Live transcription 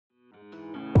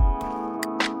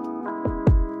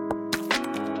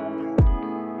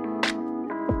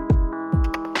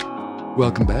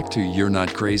Welcome back to You're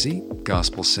Not Crazy,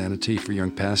 Gospel Sanity for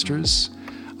Young Pastors.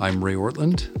 I'm Ray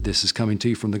Ortland. This is coming to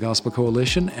you from the Gospel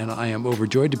Coalition, and I am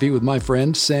overjoyed to be with my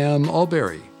friend Sam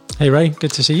Allberry. Hey, Ray.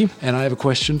 Good to see you. And I have a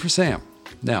question for Sam.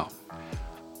 Now,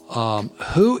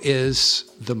 who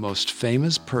is the most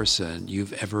famous person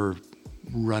you've ever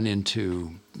run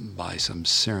into by some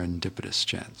serendipitous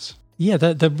chance? Yeah,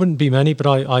 there wouldn't be many, but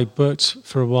I worked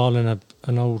for a while in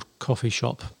an old coffee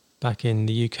shop back in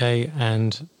the UK,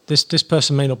 and this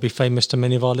person may not be famous to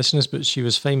many of our listeners, but she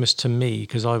was famous to me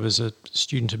because I was a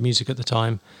student of music at the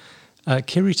time.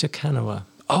 Kirita Kanawa.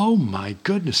 Oh my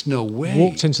goodness, no way.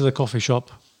 Walked into the coffee shop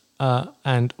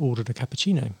and ordered a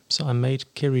cappuccino. So I made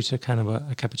Kirita Kanawa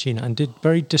a cappuccino and did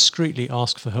very discreetly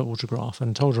ask for her autograph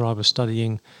and told her I was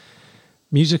studying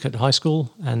music at high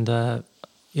school. And,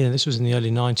 this was in the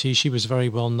early 90s. She was very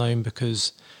well known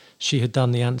because she had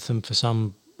done the anthem for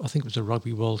I think it was a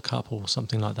Rugby World Cup or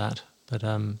something like that. But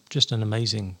just an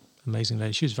amazing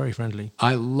lady. She was very friendly.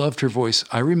 I loved her voice.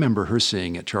 I remember her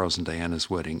singing at Charles and Diana's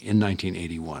wedding in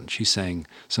 1981. She sang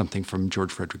something from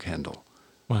George Frederick Handel.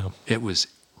 Wow.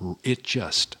 It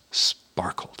just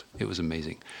sparkled. It was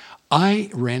amazing. I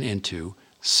ran into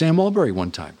Sam Allberry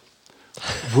one time.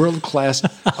 World-class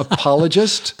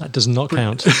apologist. That does not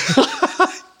count.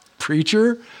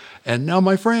 Preacher, and now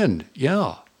my friend.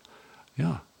 Yeah.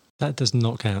 That does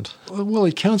not count. Well,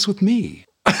 it counts with me.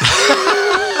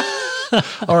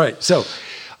 All right, so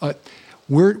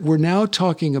we're now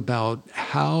talking about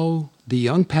how the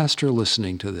young pastor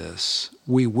listening to this,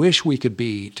 we wish we could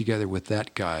be together with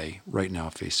that guy right now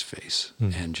face to face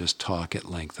and just talk at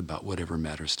length about whatever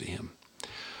matters to him.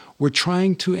 We're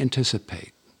trying to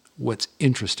anticipate what's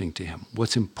interesting to him,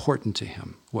 what's important to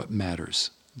him, what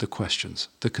matters, the questions,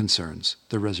 the concerns,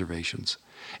 the reservations.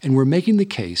 And we're making the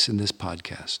case in this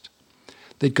podcast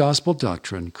that gospel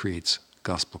doctrine creates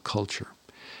gospel culture.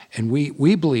 And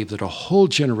we believe that a whole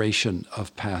generation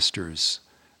of pastors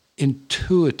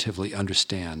intuitively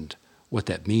understand what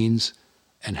that means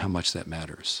and how much that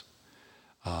matters.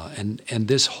 And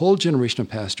this whole generation of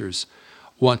pastors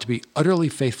want to be utterly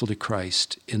faithful to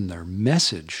Christ in their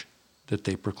message that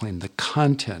they proclaim, the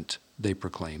content they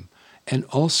proclaim, and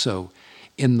also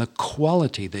in the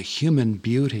quality, the human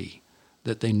beauty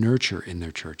that they nurture in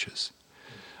their churches.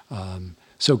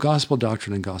 So gospel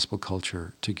doctrine and gospel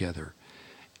culture together.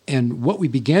 And what we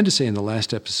began to say in the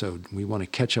last episode, we want to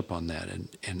catch up on that,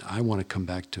 and I want to come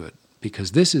back to it,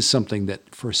 because this is something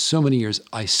that for so many years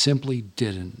I simply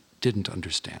didn't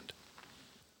understand,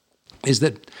 is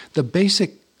that the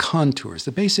basic contours,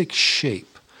 the basic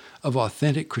shape of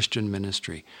authentic Christian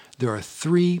ministry, there are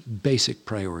three basic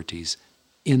priorities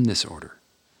in this order: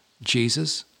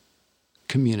 Jesus,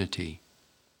 community,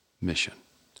 mission.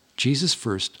 Jesus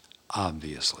first,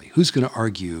 obviously. Who's going to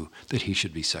argue that he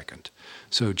should be second?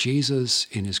 So Jesus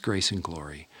in his grace and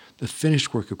glory, the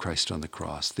finished work of Christ on the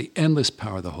cross, the endless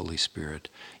power of the Holy Spirit,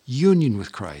 union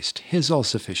with Christ, his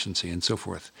all-sufficiency, and so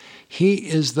forth. He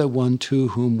is the one to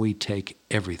whom we take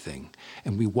everything,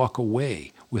 and we walk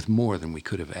away with more than we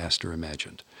could have asked or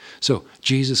imagined. So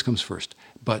Jesus comes first.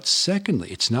 But secondly,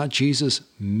 it's not Jesus'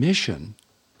 mission,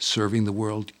 serving the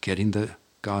world, getting the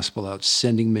gospel out,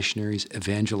 sending missionaries,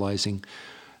 evangelizing,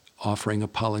 offering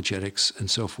apologetics, and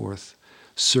so forth,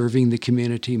 serving the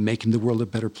community, making the world a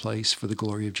better place for the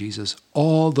glory of Jesus.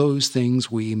 All those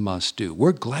things we must do.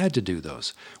 We're glad to do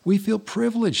those. We feel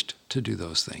privileged to do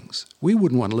those things. We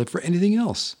wouldn't want to live for anything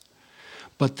else.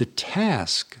 But the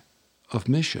task of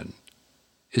mission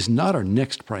is not our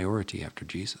next priority after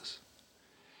Jesus.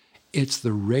 It's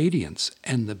the radiance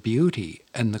and the beauty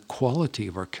and the quality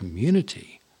of our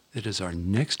community that is our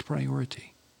next priority.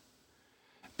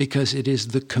 Because it is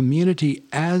the community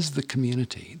as the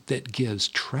community that gives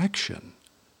traction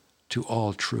to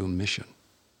all true mission.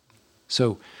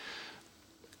 So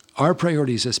our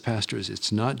priorities as pastors,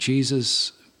 it's not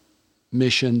Jesus'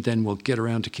 mission, then we'll get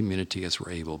around to community as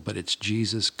we're able, but it's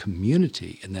Jesus'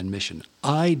 community and then mission.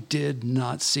 I did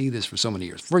not see this for so many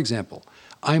years. For example,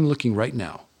 I'm looking right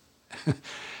now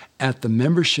at the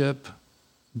membership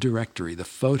directory, the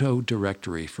photo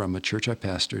directory from a church I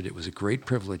pastored. It was a great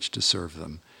privilege to serve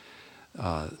them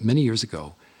many years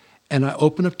ago. And I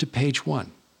open up to page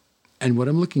 1. And what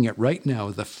I'm looking at right now,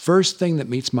 the first thing that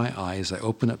meets my eye as I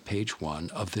open up page 1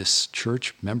 of this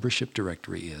church membership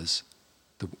directory is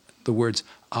the words,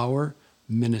 "Our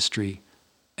Ministry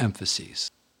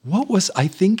Emphases." What was I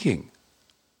thinking?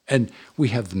 And we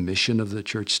have the mission of the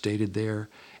church stated there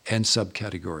and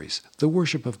subcategories: the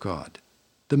worship of God,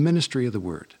 the ministry of the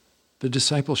word, the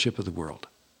discipleship of the world.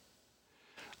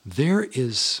 There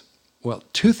is,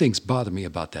 two things bother me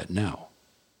about that now.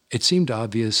 It seemed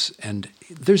obvious, and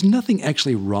there's nothing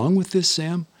actually wrong with this,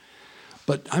 Sam,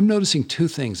 but I'm noticing two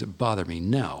things that bother me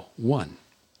now. One,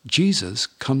 Jesus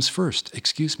comes first,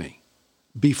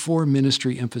 before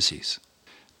ministry emphases.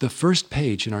 The first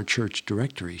page in our church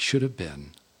directory should have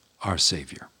been our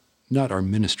Savior, not our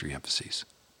ministry emphases.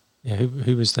 Yeah,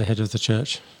 who was the head of the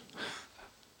church?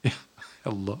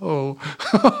 Hello.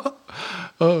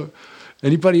 Oh,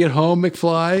 anybody at home,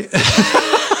 McFly?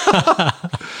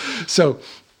 So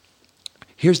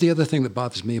here's the other thing that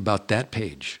bothers me about that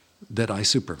page that I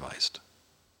supervised.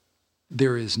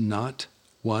 There is not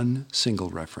one single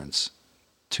reference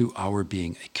to our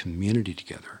being a community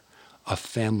together, a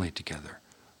family together,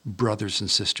 brothers and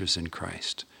sisters in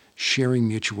Christ, sharing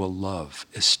mutual love,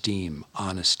 esteem,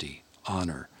 honesty,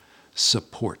 honor,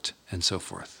 support, and so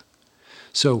forth.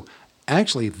 So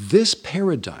actually, this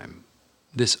paradigm,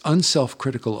 this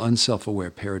unself-critical,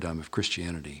 unself-aware paradigm of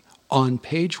Christianity, on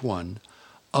page 1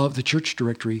 of the church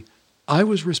directory I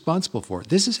was responsible for.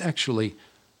 This is actually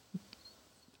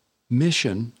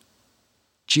mission,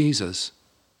 Jesus,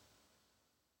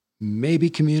 maybe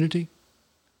community.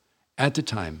 At the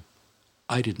time,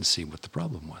 I didn't see what the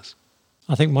problem was.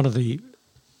 I think one of the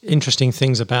interesting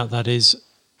things about that is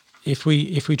if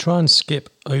we try and skip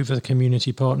over the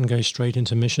community part and go straight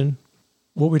into mission,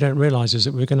 what we don't realize is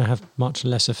that we're going to have much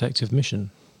less effective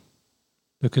mission,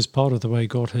 because part of the way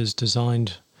God has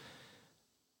designed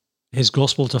his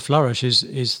gospel to flourish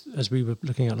is as we were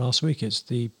looking at last week, it's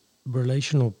the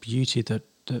relational beauty that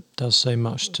does so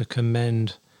much to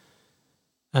commend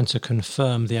and to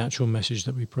confirm the actual message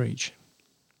that we preach.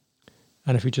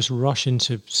 And if we just rush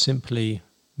into simply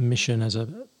mission as a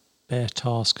bare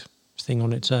task thing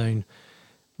on its own,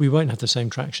 we won't have the same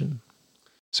traction.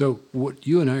 So what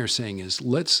you and I are saying is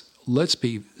let's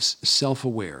be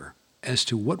self-aware as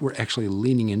to what we're actually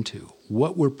leaning into,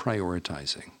 what we're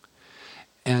prioritizing,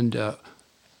 and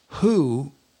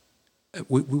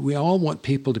we all want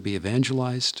people to be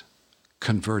evangelized,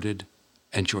 converted,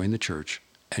 and join the church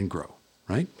and grow,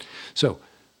 right? So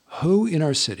who in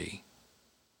our city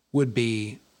would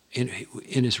be, in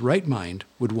his right mind,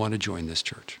 would want to join this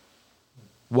church?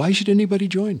 Why should anybody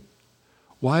join?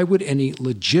 Why would any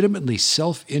legitimately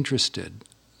self-interested,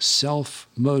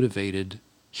 self-motivated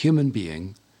human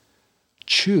being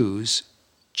choose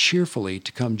cheerfully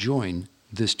to come join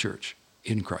this church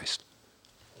in Christ?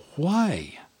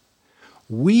 Why?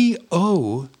 We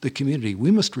owe the community,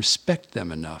 we must respect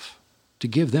them enough to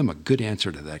give them a good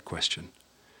answer to that question.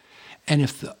 And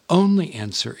if the only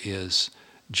answer is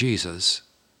Jesus,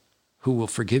 who will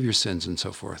forgive your sins and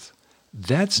so forth,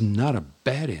 that's not a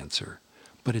bad answer,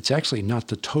 but it's actually not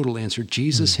the total answer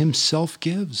Jesus himself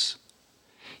gives.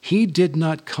 He did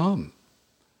not come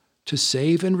to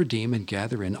save and redeem and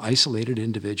gather in isolated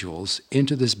individuals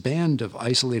into this band of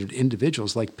isolated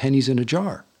individuals like pennies in a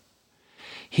jar.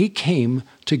 He came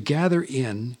to gather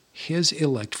in his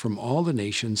elect from all the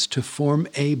nations to form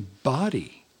a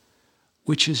body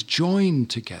which is joined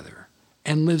together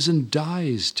and lives and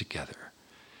dies together.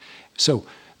 So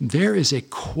there is a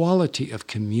quality of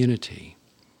community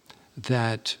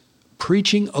that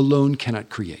preaching alone cannot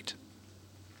create,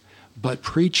 but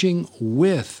preaching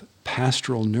with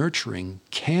pastoral nurturing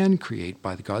can create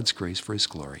by God's grace for his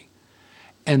glory.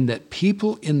 And that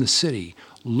people in the city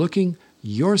looking,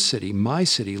 your city, my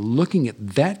city, looking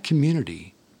at that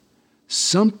community,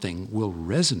 something will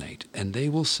resonate and they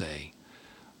will say,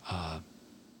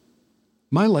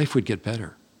 my life would get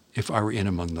better if I were in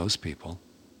among those people.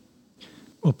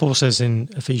 Well, Paul says in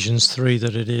Ephesians 3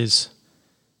 that it is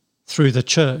through the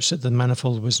church that the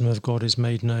manifold wisdom of God is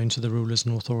made known to the rulers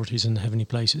and authorities in the heavenly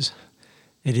places.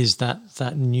 It is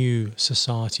that new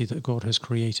society that God has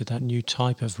created, that new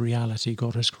type of reality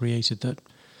God has created.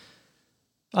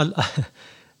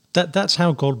 That's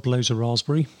how God blows a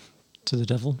raspberry to the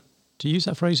devil. Do you use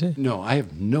that phrase here? No, I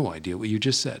have no idea what you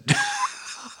just said.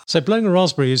 So blowing a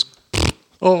raspberry is...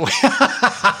 Oh,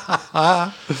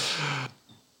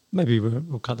 maybe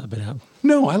we'll cut that bit out.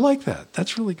 No, I like that.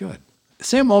 That's really good.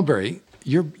 Sam Mulberry,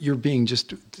 you're being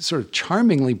just sort of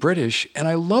charmingly British, and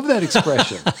I love that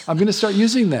expression. I'm going to start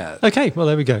using that. Okay, well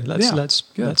there we go. Let's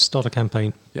start a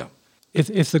campaign. Yeah.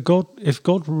 If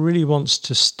God really wants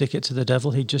to stick it to the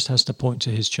devil, he just has to point to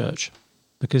his church,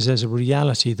 because there's a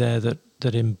reality there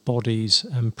that embodies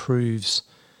and proves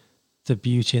the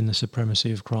beauty and the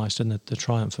supremacy of Christ and the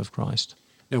triumph of Christ.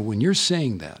 Now, when you're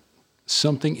saying that,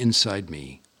 something inside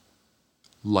me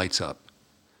lights up.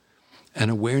 An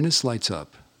awareness lights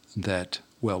up that,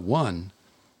 well, one,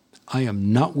 I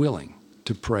am not willing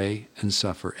to pray and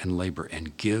suffer and labor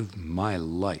and give my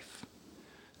life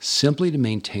simply to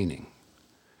maintaining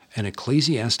an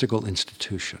ecclesiastical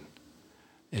institution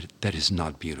that is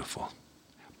not beautiful.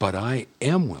 But I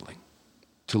am willing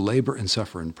to labor and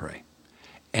suffer and pray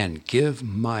and give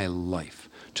my life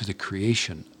to the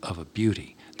creation of a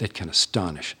beauty that can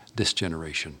astonish this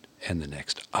generation and the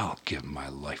next. I'll give my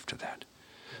life to that.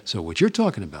 So what you're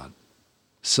talking about,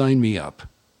 sign me up.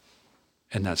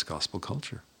 And that's gospel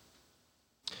culture.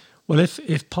 Well,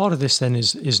 if part of this then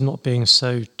is not being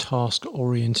so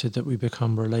task-oriented that we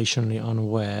become relationally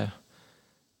unaware,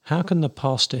 how can the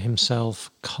pastor himself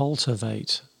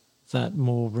cultivate that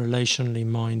more relationally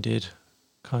minded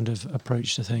kind of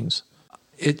approach to things?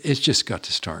 It's just got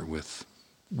to start with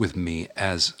me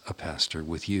as a pastor,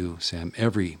 with you, Sam,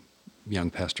 every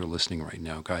young pastor listening right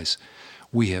now. Guys,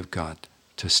 we have got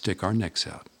to stick our necks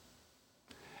out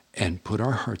and put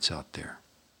our hearts out there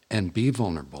and be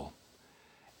vulnerable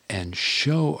and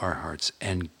show our hearts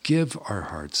and give our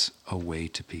hearts away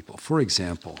to people. For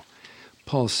example,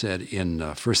 Paul said in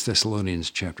 1 Thessalonians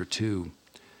chapter 2,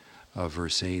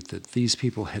 verse 8, that these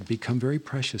people had become very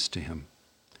precious to him.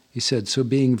 He said, so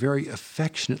being very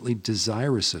affectionately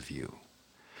desirous of you,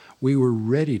 we were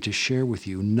ready to share with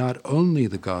you not only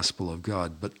the gospel of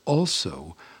God, but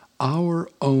also our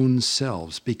own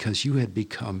selves, because you had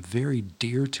become very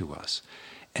dear to us.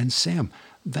 And Sam,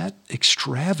 that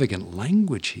extravagant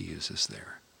language he uses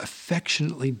there,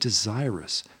 affectionately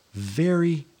desirous,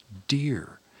 very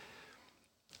dear.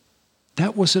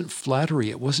 That wasn't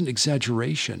flattery, it wasn't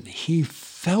exaggeration. He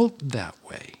felt that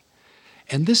way.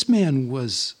 And this man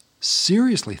was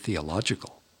seriously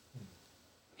theological.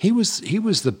 He was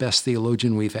the best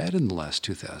theologian we've had in the last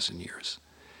 2,000 years.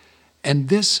 And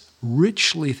this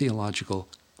richly theological,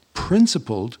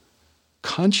 principled,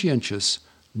 conscientious,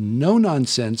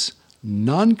 no-nonsense,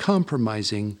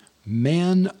 non-compromising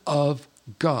man of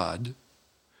God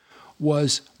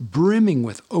was brimming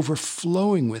with,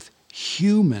 overflowing with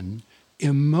human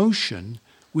emotion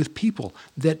with people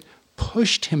that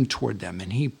pushed him toward them,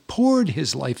 and he poured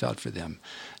his life out for them,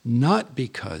 not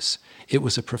because it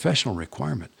was a professional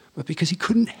requirement, but because he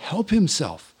couldn't help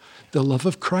himself. The love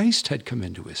of Christ had come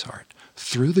into his heart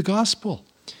through the gospel.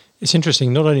 It's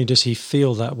interesting, not only does he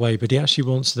feel that way, but he actually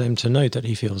wants them to know that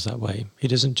he feels that way. He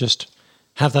doesn't just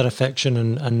have that affection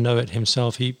and know it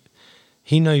himself.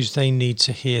 He knows they need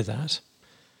to hear that.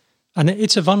 And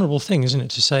it's a vulnerable thing, isn't it,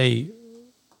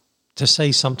 to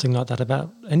say something like that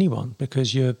about anyone,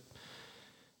 because you're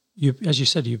as you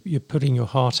said, you're putting your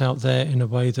heart out there in a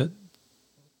way that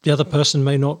the other person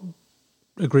may not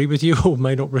agree with you, or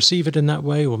may not receive it in that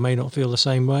way, or may not feel the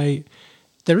same way.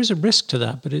 There is a risk to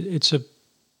that, but it's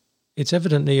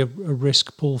evidently a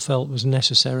risk Paul felt was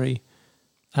necessary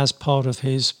as part of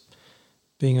his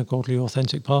being a godly,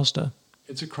 authentic pastor.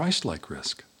 It's a Christ-like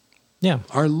risk. Yeah.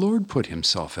 Our Lord put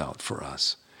himself out for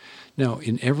us. Now,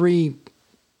 in every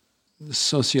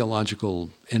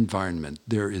sociological environment,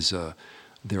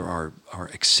 there are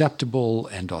acceptable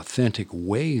and authentic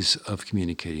ways of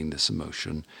communicating this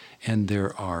emotion, and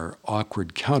there are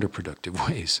awkward, counterproductive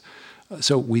ways.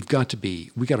 So we got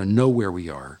to know where we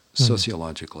are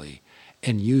sociologically,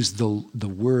 and use the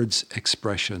words,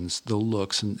 expressions, the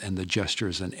looks, and the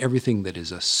gestures, and everything that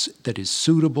is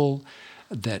suitable,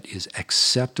 that is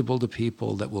acceptable to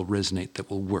people, that will resonate, that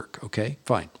will work. Okay,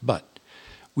 fine, but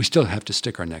we still have to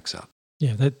stick our necks out.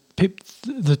 Yeah,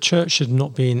 the church should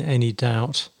not be in any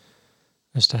doubt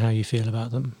as to how you feel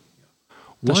about them.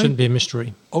 That shouldn't be a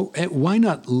mystery. Oh, and why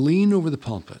not lean over the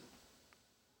pulpit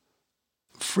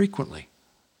frequently,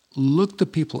 look the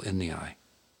people in the eye,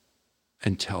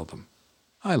 and tell them,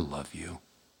 I love you.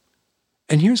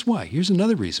 And here's why. Here's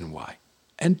another reason why.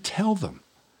 And tell them.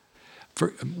 For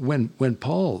when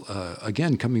Paul,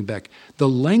 again, coming back, the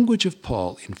language of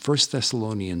Paul in 1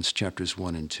 Thessalonians chapters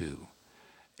 1 and 2,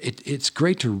 it's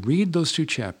great to read those two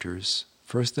chapters,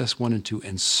 1 Thess 1 and 2,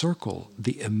 and circle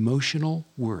the emotional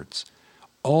words,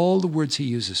 all the words he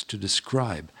uses to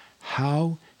describe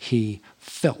how he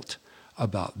felt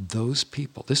about those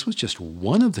people. This was just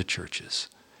one of the churches.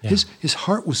 Yeah. His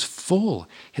heart was full.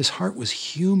 His heart was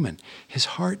human. His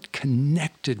heart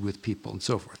connected with people and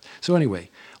so forth. So anyway,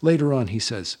 later on he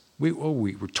says, we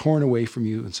were torn away from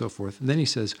you and so forth. And then he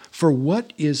says, for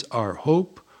what is our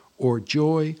hope or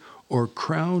joy or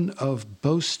crown of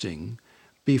boasting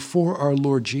before our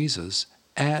Lord Jesus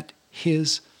at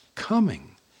his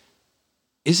coming?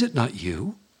 Is it not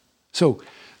you? So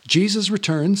Jesus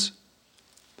returns.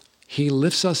 He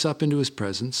lifts us up into his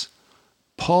presence.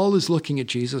 Paul is looking at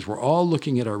Jesus. We're all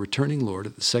looking at our returning Lord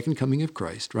at the second coming of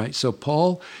Christ, right? So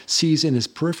Paul sees in his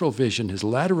peripheral vision, his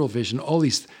lateral vision, all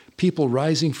these people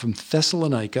rising from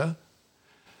Thessalonica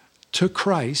to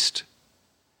Christ,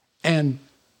 and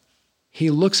he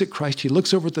looks at Christ, he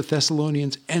looks over at the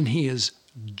Thessalonians, and he is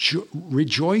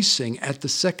rejoicing at the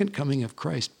second coming of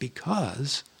Christ,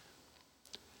 because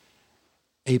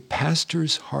a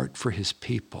pastor's heart for his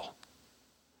people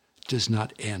does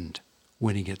not end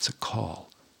when he gets a call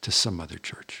to some other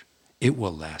church. It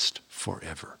will last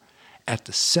forever. At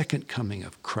the second coming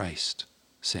of Christ,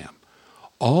 Sam,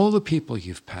 all the people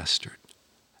you've pastored,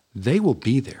 they will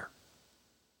be there.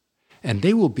 And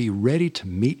they will be ready to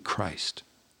meet Christ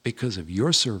because of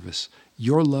your service,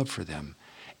 your love for them,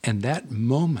 and that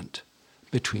moment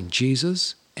between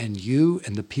Jesus and you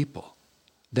and the people,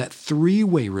 that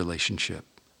three-way relationship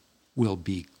will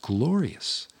be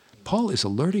glorious. Paul is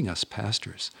alerting us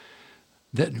pastors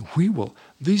that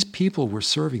these people we're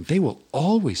serving, they will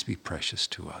always be precious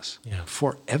to us,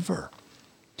 forever.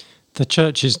 The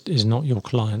church is not your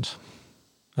client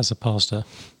as a pastor,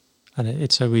 and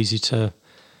it's so easy to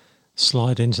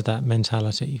slide into that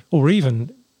mentality. Or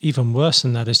even worse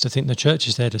than that is to think the church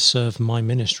is there to serve my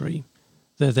ministry.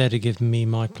 They're there to give me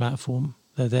my platform.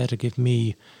 They're there to give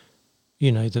me,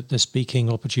 the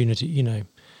speaking opportunity,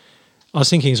 I was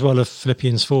thinking as well of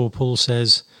Philippians 4. Paul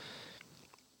says,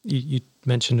 you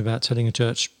mentioned about telling a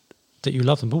church that you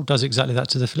love them. Paul does exactly that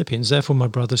to the Philippians. Therefore, my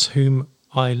brothers, whom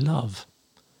I love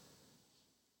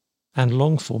and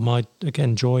long for, my,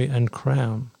 again, joy and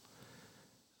crown,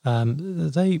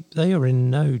 they are in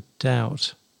no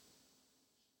doubt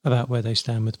about where they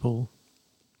stand with Paul.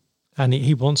 And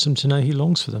he wants them to know he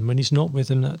longs for them. When he's not with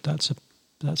them,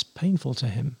 that's painful to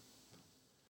him.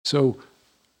 So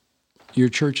your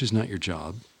church is not your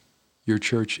job. Your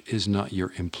church is not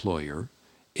your employer.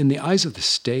 In the eyes of the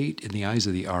state, in the eyes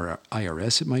of the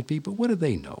IRS, it might be, but what do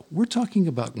they know? We're talking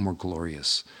about more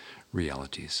glorious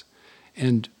realities.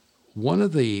 And one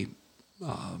of the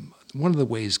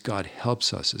ways God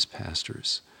helps us as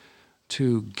pastors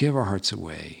to give our hearts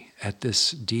away at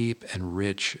this deep and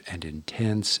rich and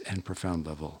intense and profound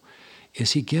level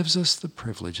is he gives us the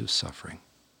privilege of suffering.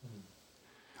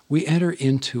 We enter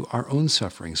into our own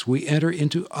sufferings. We enter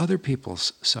into other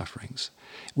people's sufferings.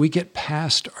 We get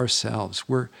past ourselves.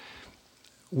 We're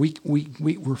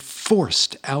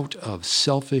forced out of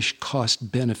selfish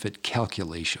cost-benefit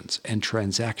calculations and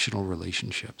transactional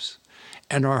relationships.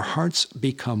 And our hearts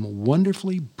become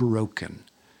wonderfully broken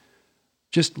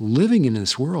just living in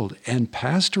this world and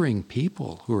pastoring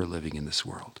people who are living in this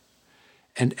world.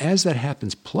 And as that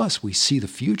happens, plus we see the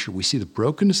future, we see the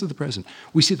brokenness of the present,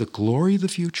 we see the glory of the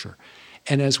future.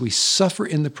 And as we suffer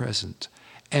in the present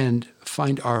and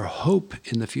find our hope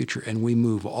in the future, and we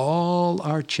move all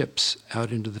our chips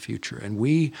out into the future, and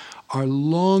we are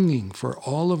longing for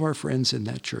all of our friends in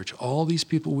that church, all these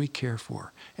people we care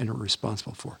for and are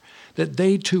responsible for, that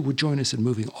they too would join us in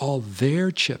moving all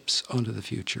their chips onto the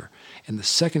future and the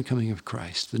second coming of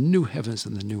Christ, the new heavens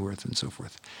and the new earth and so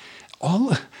forth.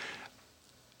 All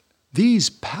these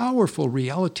powerful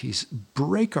realities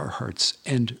break our hearts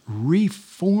and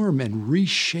reform and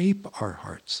reshape our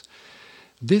hearts.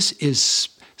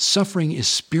 Suffering is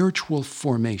spiritual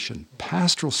formation.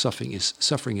 Pastoral suffering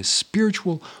is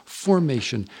spiritual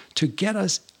formation to get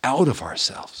us out of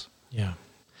ourselves. Yeah.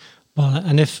 Well,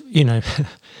 and if,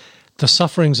 the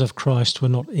sufferings of Christ were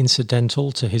not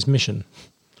incidental to his mission,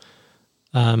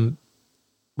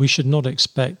 we should not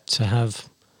expect to have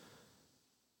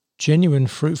genuine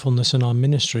fruitfulness in our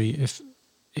ministry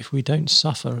if we don't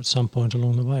suffer at some point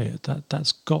along the way.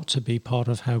 That's got to be part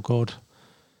of how God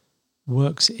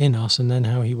works in us and then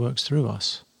how he works through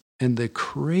us. And the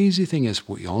crazy thing is,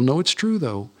 we all know it's true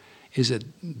though, is that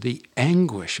the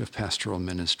anguish of pastoral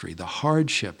ministry, the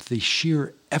hardship, the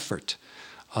sheer effort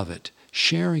of it,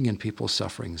 sharing in people's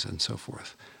sufferings and so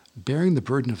forth, bearing the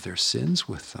burden of their sins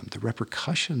with them, the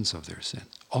repercussions of their sin,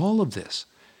 all of this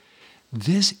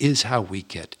is how we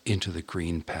get into the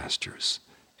green pastures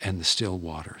and the still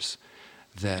waters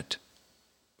that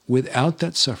without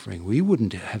that suffering we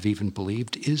wouldn't have even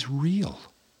believed is real.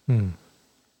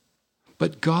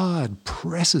 But God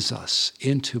presses us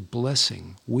into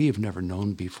blessing we have never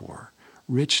known before,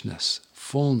 richness,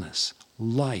 fullness,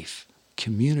 life,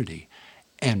 community,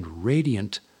 and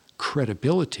radiant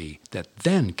credibility that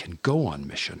then can go on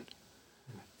mission.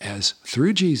 As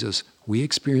through Jesus we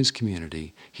experience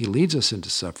community, he leads us into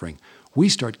suffering, we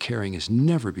start caring as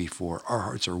never before, our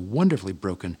hearts are wonderfully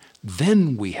broken,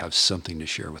 then we have something to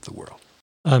share with the world.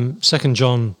 2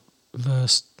 John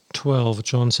verse 12,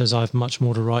 John says, I have much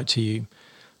more to write to you.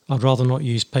 I'd rather not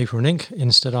use paper and ink.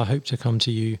 Instead, I hope to come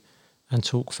to you and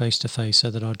talk face to face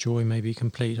so that our joy may be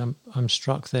complete. I'm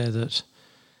struck there that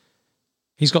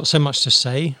he's got so much to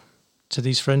say to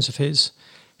these friends of his.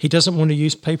 He doesn't want to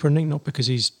use paper and ink, not because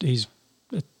he's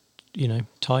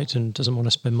tight and doesn't want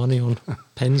to spend money on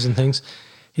pens and things.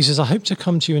 He says, I hope to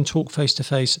come to you and talk face to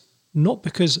face not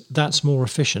because that's more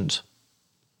efficient.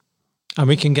 And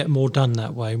we can get more done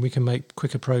that way, and we can make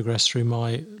quicker progress through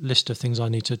my list of things I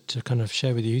need to kind of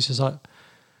share with you. He says,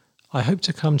 I hope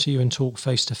to come to you and talk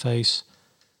face to face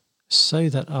so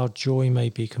that our joy may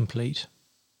be complete.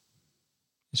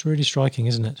 It's really striking,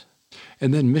 isn't it?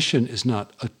 And then mission is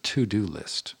not a to-do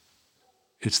list.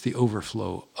 It's the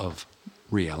overflow of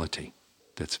reality.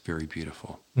 That's very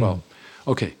beautiful. Well,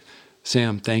 okay,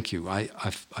 Sam, thank you. I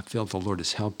feel the Lord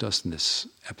has helped us in this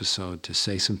episode to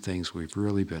say some things we've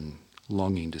really been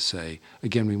longing to say.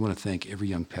 Again, we want to thank every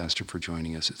young pastor for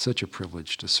joining us. It's such a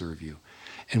privilege to serve you.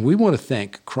 And we want to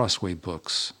thank Crossway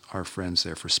Books, our friends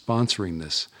there, for sponsoring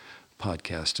this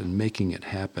podcast and making it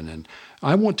happen. And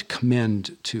I want to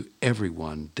commend to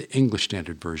everyone the English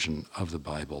Standard Version of the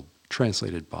Bible,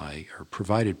 translated by, or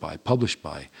provided by, published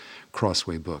by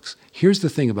Crossway Books. Here's the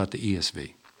thing about the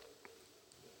ESV.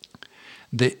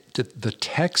 The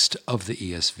text of the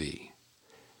ESV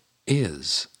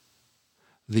is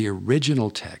the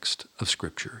original text of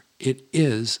Scripture. It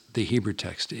is the Hebrew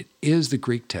text. It is the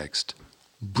Greek text,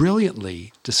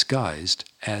 brilliantly disguised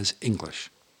as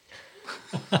English.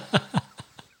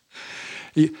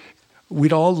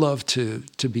 We'd all love to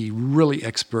be really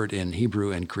expert in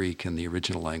Hebrew and Greek and the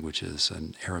original languages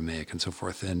and Aramaic and so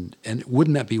forth. And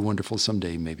wouldn't that be wonderful?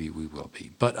 Someday maybe we will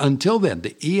be. But until then,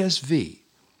 the ESV,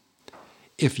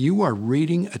 if you are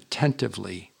reading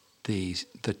attentively the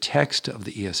text of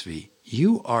the ESV,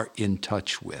 you are in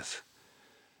touch with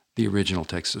the original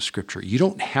text of Scripture. You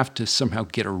don't have to somehow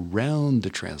get around the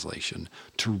translation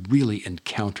to really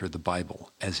encounter the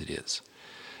Bible as it is.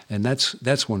 And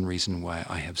that's one reason why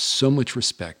I have so much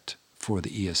respect for the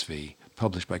ESV,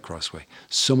 published by Crossway,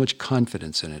 so much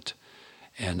confidence in it,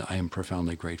 and I am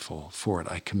profoundly grateful for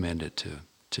it. I commend it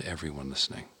to everyone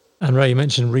listening. And Ray, you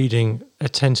mentioned reading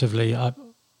attentively.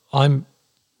 I'm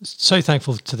so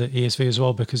thankful to the ESV as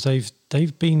well, because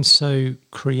they've been so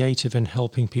creative in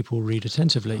helping people read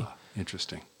attentively.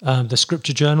 Interesting. The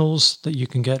scripture journals that you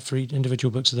can get for each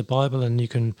individual books of the Bible, and you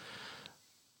can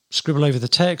scribble over the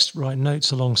text, write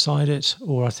notes alongside it.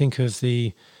 Or I think of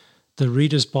the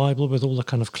Reader's Bible with all the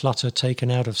kind of clutter taken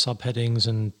out of subheadings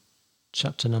and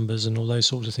chapter numbers and all those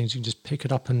sorts of things. You can just pick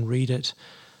it up and read it.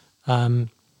 They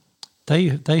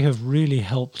have really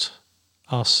helped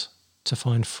us to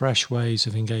find fresh ways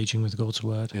of engaging with God's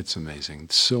Word. It's amazing.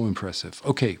 It's so impressive.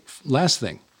 Okay, last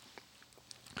thing.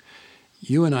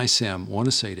 You and I, Sam, want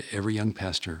to say to every young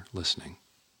pastor listening,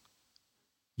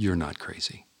 you're not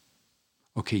crazy.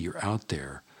 Okay, you're out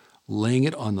there laying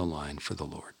it on the line for the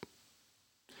Lord.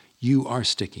 You are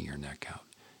sticking your neck out.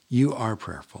 You are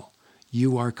prayerful.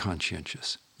 You are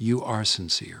conscientious. You are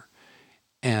sincere.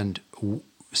 And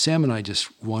Sam and I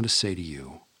just want to say to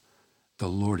you, the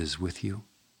Lord is with you.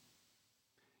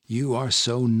 You are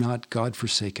so not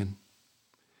God-forsaken.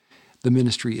 The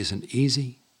ministry isn't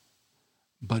easy,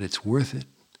 but it's worth it.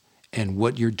 And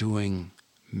what you're doing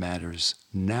matters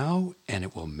now, and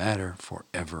it will matter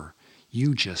forever.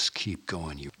 You just keep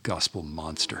going, you gospel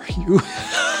monster. You.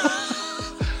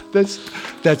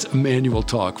 That's Emmanuel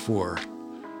talk for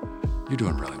you're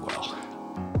doing really well.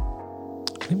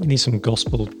 I think we need some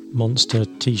gospel monster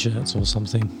t-shirts or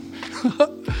something.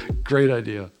 Great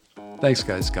idea. Thanks,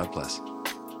 guys. God bless.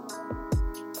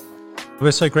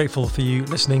 We're so grateful for you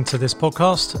listening to this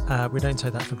podcast. We don't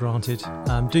take that for granted.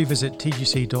 Do visit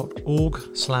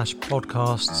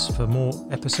tgc.org/podcasts for more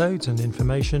episodes and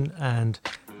information. And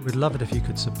we'd love it if you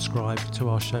could subscribe to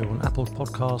our show on Apple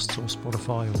Podcasts or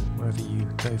Spotify or wherever you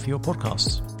go for your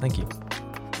podcasts. Thank you.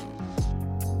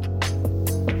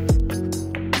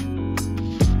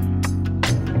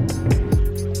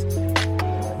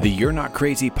 The You're Not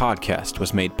Crazy podcast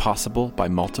was made possible by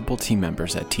multiple team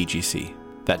members at TGC.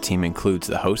 That team includes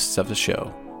the hosts of the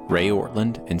show, Ray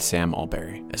Ortland and Sam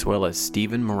Alberry, as well as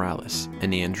Stephen Morales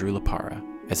and Andrew Lapara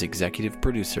as executive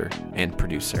producer and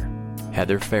producer,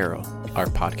 Heather Farrell, our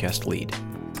podcast lead,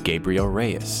 Gabriel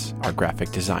Reyes, our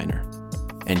graphic designer,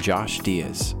 and Josh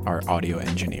Diaz, our audio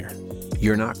engineer.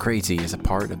 You're Not Crazy is a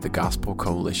part of the Gospel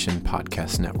Coalition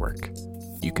Podcast Network.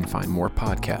 You can find more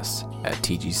podcasts at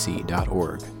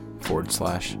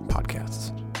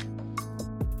tgc.org/podcasts.